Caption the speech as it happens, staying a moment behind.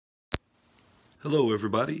Hello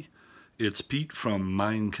everybody, it's Pete from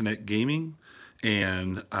Mind Connect Gaming,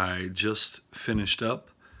 and I just finished up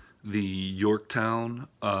the Yorktown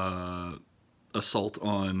assault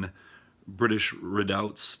on British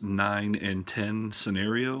Redoubts 9 and 10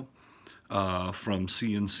 scenario from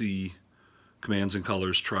CNC Commands and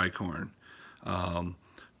Colors Tricorne.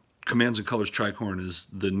 Commands and Colors Tricorne is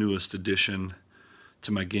the newest addition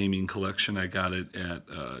to my gaming collection. I got it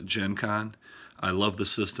at Gen Con. I love the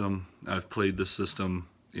system. I've played the system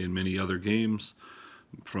in many other games,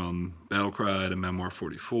 from Battlecry to Memoir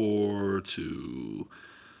 44 to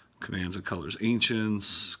Commands and Colors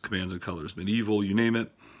Ancients, Commands and Colors Medieval, you name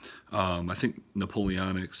it. I think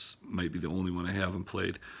Napoleonics might be the only one I haven't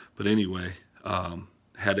played. But anyway,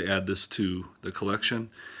 had to add this to the collection,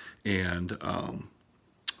 and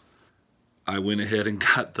I went ahead and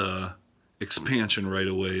got the expansion right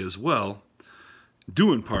away as well,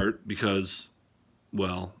 due in part because,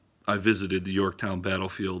 well, I visited the Yorktown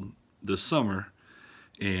battlefield this summer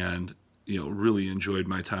and, really enjoyed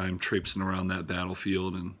my time traipsing around that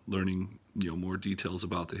battlefield and learning, more details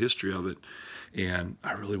about the history of it. And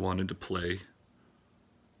I really wanted to play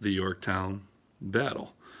the Yorktown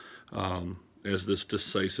battle as this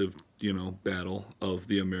decisive, battle of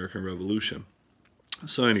the American Revolution.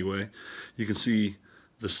 So anyway, you can see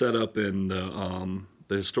the setup and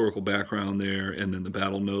the historical background there, and then the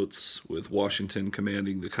battle notes with Washington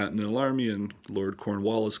commanding the Continental Army and Lord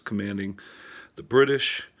Cornwallis commanding the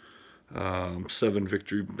British. 7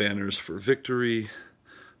 victory banners for victory.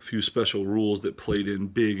 A few special rules that played in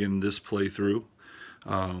big in this playthrough,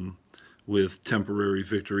 with temporary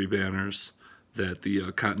victory banners that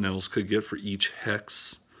the Continentals could get for each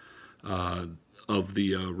hex of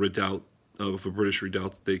the redoubt, of a British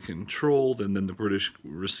redoubt that they controlled, and then the British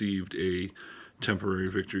received a temporary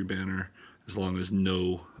victory banner as long as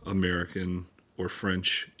no American or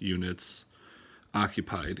French units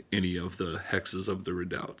occupied any of the hexes of the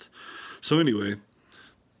redoubt. So anyway,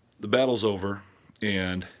 the battle's over,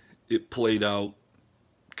 and it played out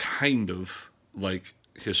kind of like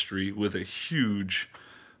history, with a huge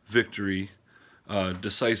victory,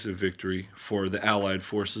 decisive victory for the Allied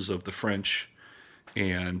forces of the French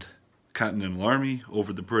and Continental Army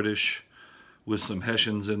over the British, with some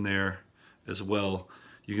Hessians in there as well.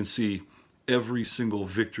 You can see every single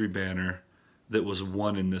victory banner that was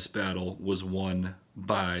won in this battle was won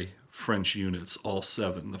by French units, all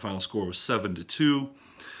 7. The final score was 7-2,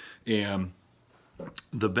 and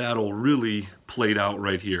the battle really played out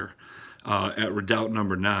right here at Redoubt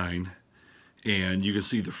number 9, and you can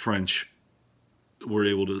see the French were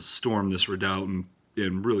able to storm this redoubt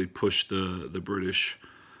and really push the British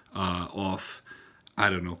off, I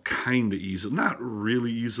don't know, kind of easily. Not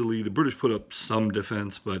really easily. The British put up some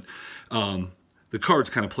defense, but the cards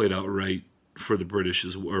kind of played out right for the British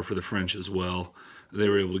or for the French as well. They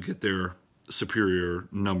were able to get their superior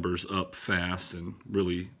numbers up fast and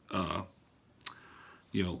really,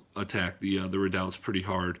 attack the redoubts pretty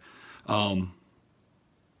hard. But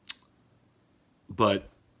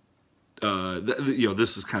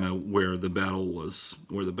this is kind of where the battle was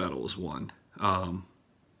won.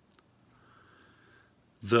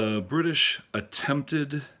 The British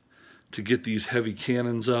attempted to get these heavy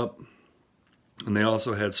cannons up, and they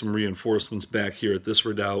also had some reinforcements back here at this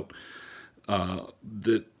redoubt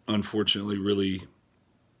that unfortunately, really,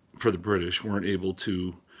 for the British, weren't able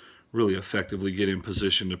to really effectively get in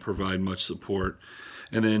position to provide much support.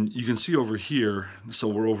 And then you can see over here, so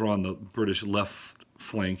we're over on the British left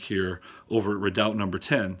flank here, over at redoubt number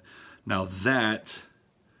 10. Now that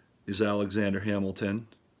is Alexander Hamilton,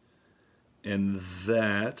 and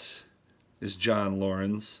that is John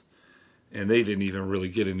Lawrence, and they didn't even really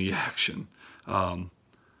get any action.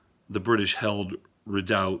 The British held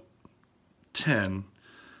Redoubt 10,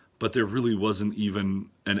 but there really wasn't even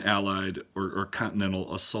an Allied or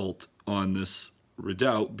Continental assault on this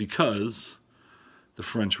redoubt because the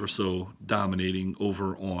French were so dominating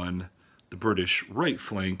over on the British right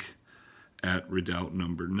flank at Redoubt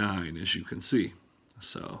number 9, as you can see.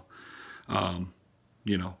 So,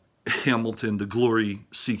 Hamilton, the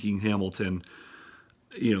glory-seeking Hamilton,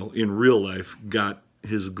 in real life, got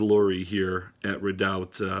his glory here at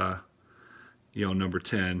Redoubt, number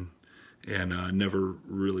 10, and never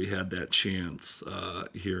really had that chance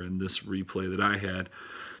here in this replay that I had.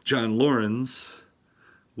 John Lawrence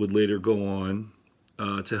would later go on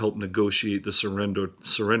to help negotiate the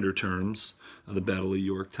surrender terms of the Battle of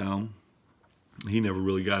Yorktown. He never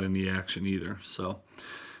really got any action either. So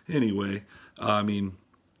anyway,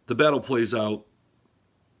 the battle plays out,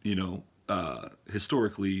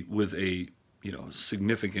 historically with a,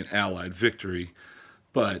 significant Allied victory,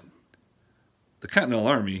 but the Continental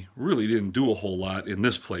Army really didn't do a whole lot in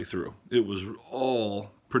this playthrough. It was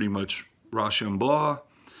all pretty much Rochambeau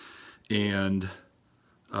and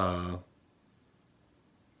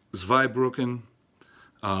Zweibrücken,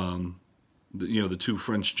 the two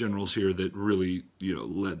French generals here that really,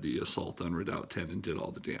 led the assault on Redoubt 10 and did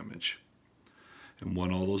all the damage and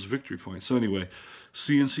won all those victory points. So anyway,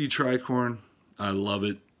 CNC Tricorne, I love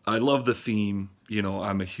it. I love the theme.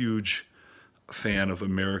 I'm a huge fan of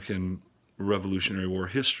American Revolutionary War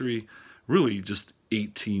history, really just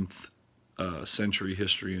 18th century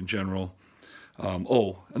history in general.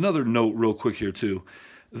 Another note real quick here too.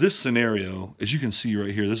 This scenario, as you can see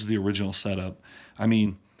right here, this is the original setup. I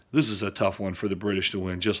mean, this is a tough one for the British to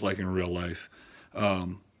win, just like in real life.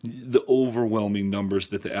 The overwhelming numbers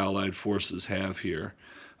that the Allied forces have here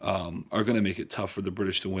are going to make it tough for the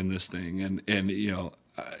British to win this thing. And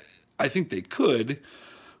I think they could,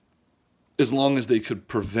 as long as they could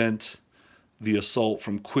prevent the assault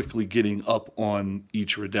from quickly getting up on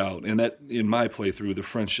each redoubt. And that, in my playthrough, the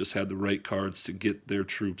French just had the right cards to get their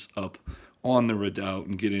troops up on the redoubt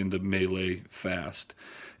and get into melee fast.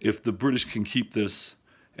 If the British can keep this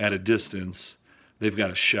at a distance, they've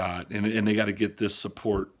got a shot, and they got to get this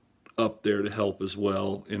support up there to help as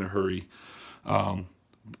well in a hurry.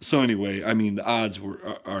 So anyway, I mean, the odds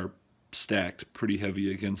are stacked pretty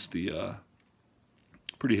heavy against the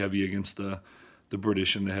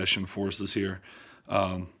British and the Hessian forces here,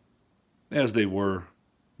 as they were,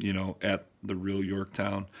 at the real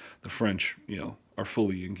Yorktown. The French, are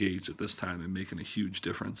fully engaged at this time and making a huge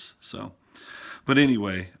difference. So, but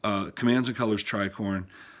anyway, Commands and Colors Tricorne,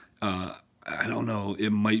 I don't know,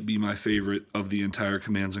 it might be my favorite of the entire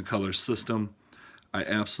Commands and Colors system. I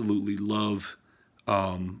absolutely love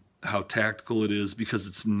how tactical it is, because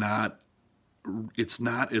it's not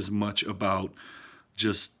as much about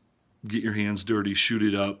just get your hands dirty, shoot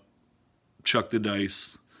it up, chuck the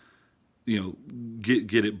dice,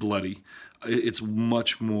 get it bloody. It's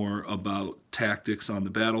much more about tactics on the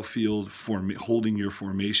battlefield, holding your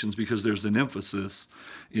formations, because there's an emphasis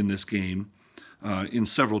in this game in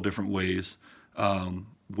several different ways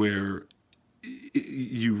where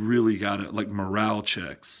you really gotta, like, morale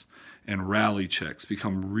checks and rally checks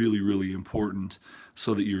become really, really important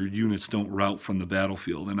so that your units don't rout from the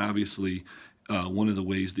battlefield. And obviously, one of the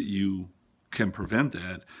ways that you can prevent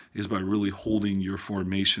that is by really holding your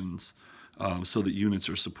formations so that units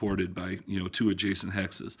are supported by, two adjacent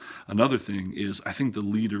hexes. Another thing is, I think the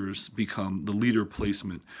leader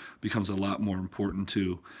placement becomes a lot more important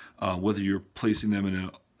too, whether you're placing them in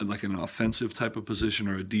an offensive type of position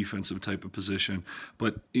or a defensive type of position,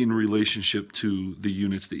 but in relationship to the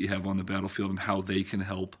units that you have on the battlefield and how they can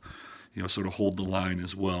help, sort of hold the line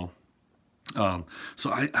as well. So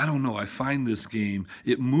I don't know, I find this game,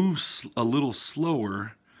 it moves a little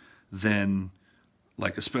slower than,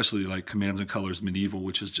 especially like Commands and Colors Medieval,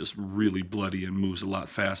 which is just really bloody and moves a lot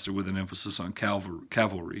faster with an emphasis on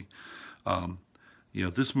cavalry.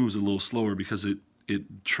 This moves a little slower because it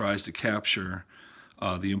tries to capture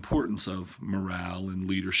the importance of morale and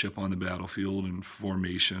leadership on the battlefield and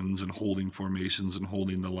formations and holding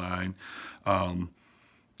the line.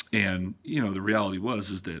 And, the reality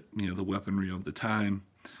is that, the weaponry of the time,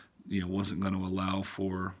 wasn't going to allow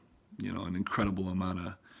for, an incredible amount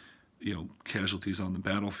of, casualties on the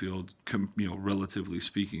battlefield, relatively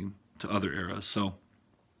speaking to other eras. So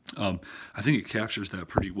I think it captures that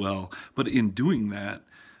pretty well. But in doing that,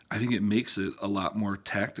 I think it makes it a lot more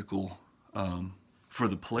tactical for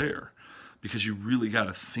the player, because you really got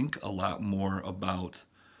to think a lot more about,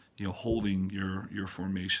 holding your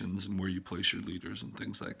formations and where you place your leaders and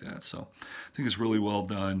things like that. So I think it's really well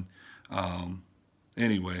done.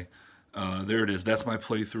 Anyway, there it is. That's my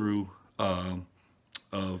playthrough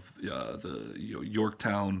of the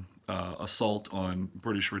Yorktown assault on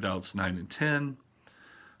British Redoubts 9 and 10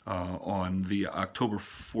 on the October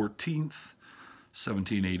 14th,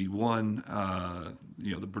 1781.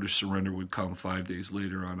 The British surrender would come 5 days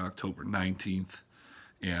later on October 19th.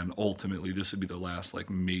 And ultimately, this would be the last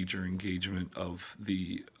major engagement of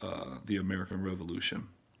the American Revolution.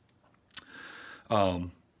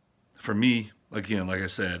 For me, again, like I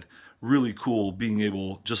said, really cool being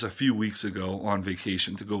able, just a few weeks ago on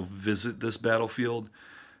vacation, to go visit this battlefield,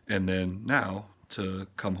 and then now to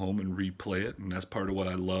come home and replay it. And that's part of what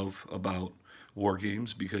I love about war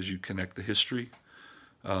games, because you connect the history,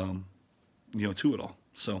 to it all.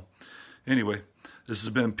 So anyway, this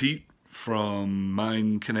has been Pete from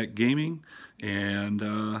Mind Connect Gaming, and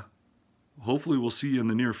hopefully we'll see you in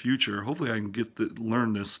the near future. Hopefully I can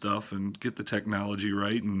learn this stuff and get the technology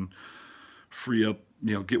right and free up,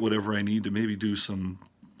 get whatever I need to maybe do some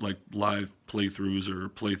like live playthroughs or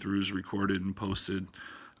playthroughs recorded and posted,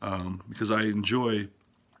 because I enjoy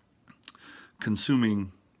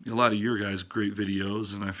consuming a lot of your guys' great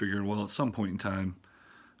videos, and I figured, well, at some point in time,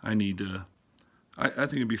 I need to. I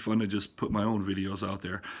think it'd be fun to just put my own videos out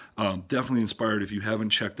there. Definitely inspired. If you haven't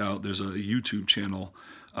checked out, there's a YouTube channel.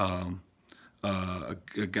 A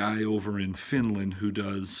guy over in Finland who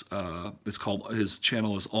does. It's called. His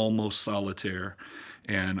channel is Almost Solitaire,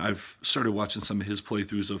 and I've started watching some of his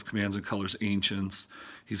playthroughs of Commands and Colors Ancients.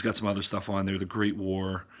 He's got some other stuff on there, The Great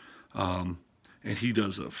War. And he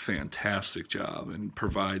does a fantastic job and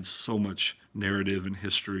provides so much narrative and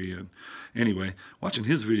history. And anyway, watching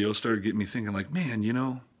his videos started getting me thinking, like, man, you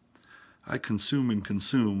know, I consume and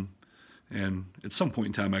consume, and at some point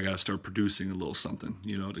in time, I got to start producing a little something,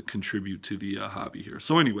 you know, to contribute to the hobby here.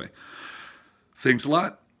 So anyway, thanks a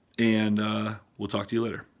lot, and we'll talk to you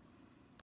later.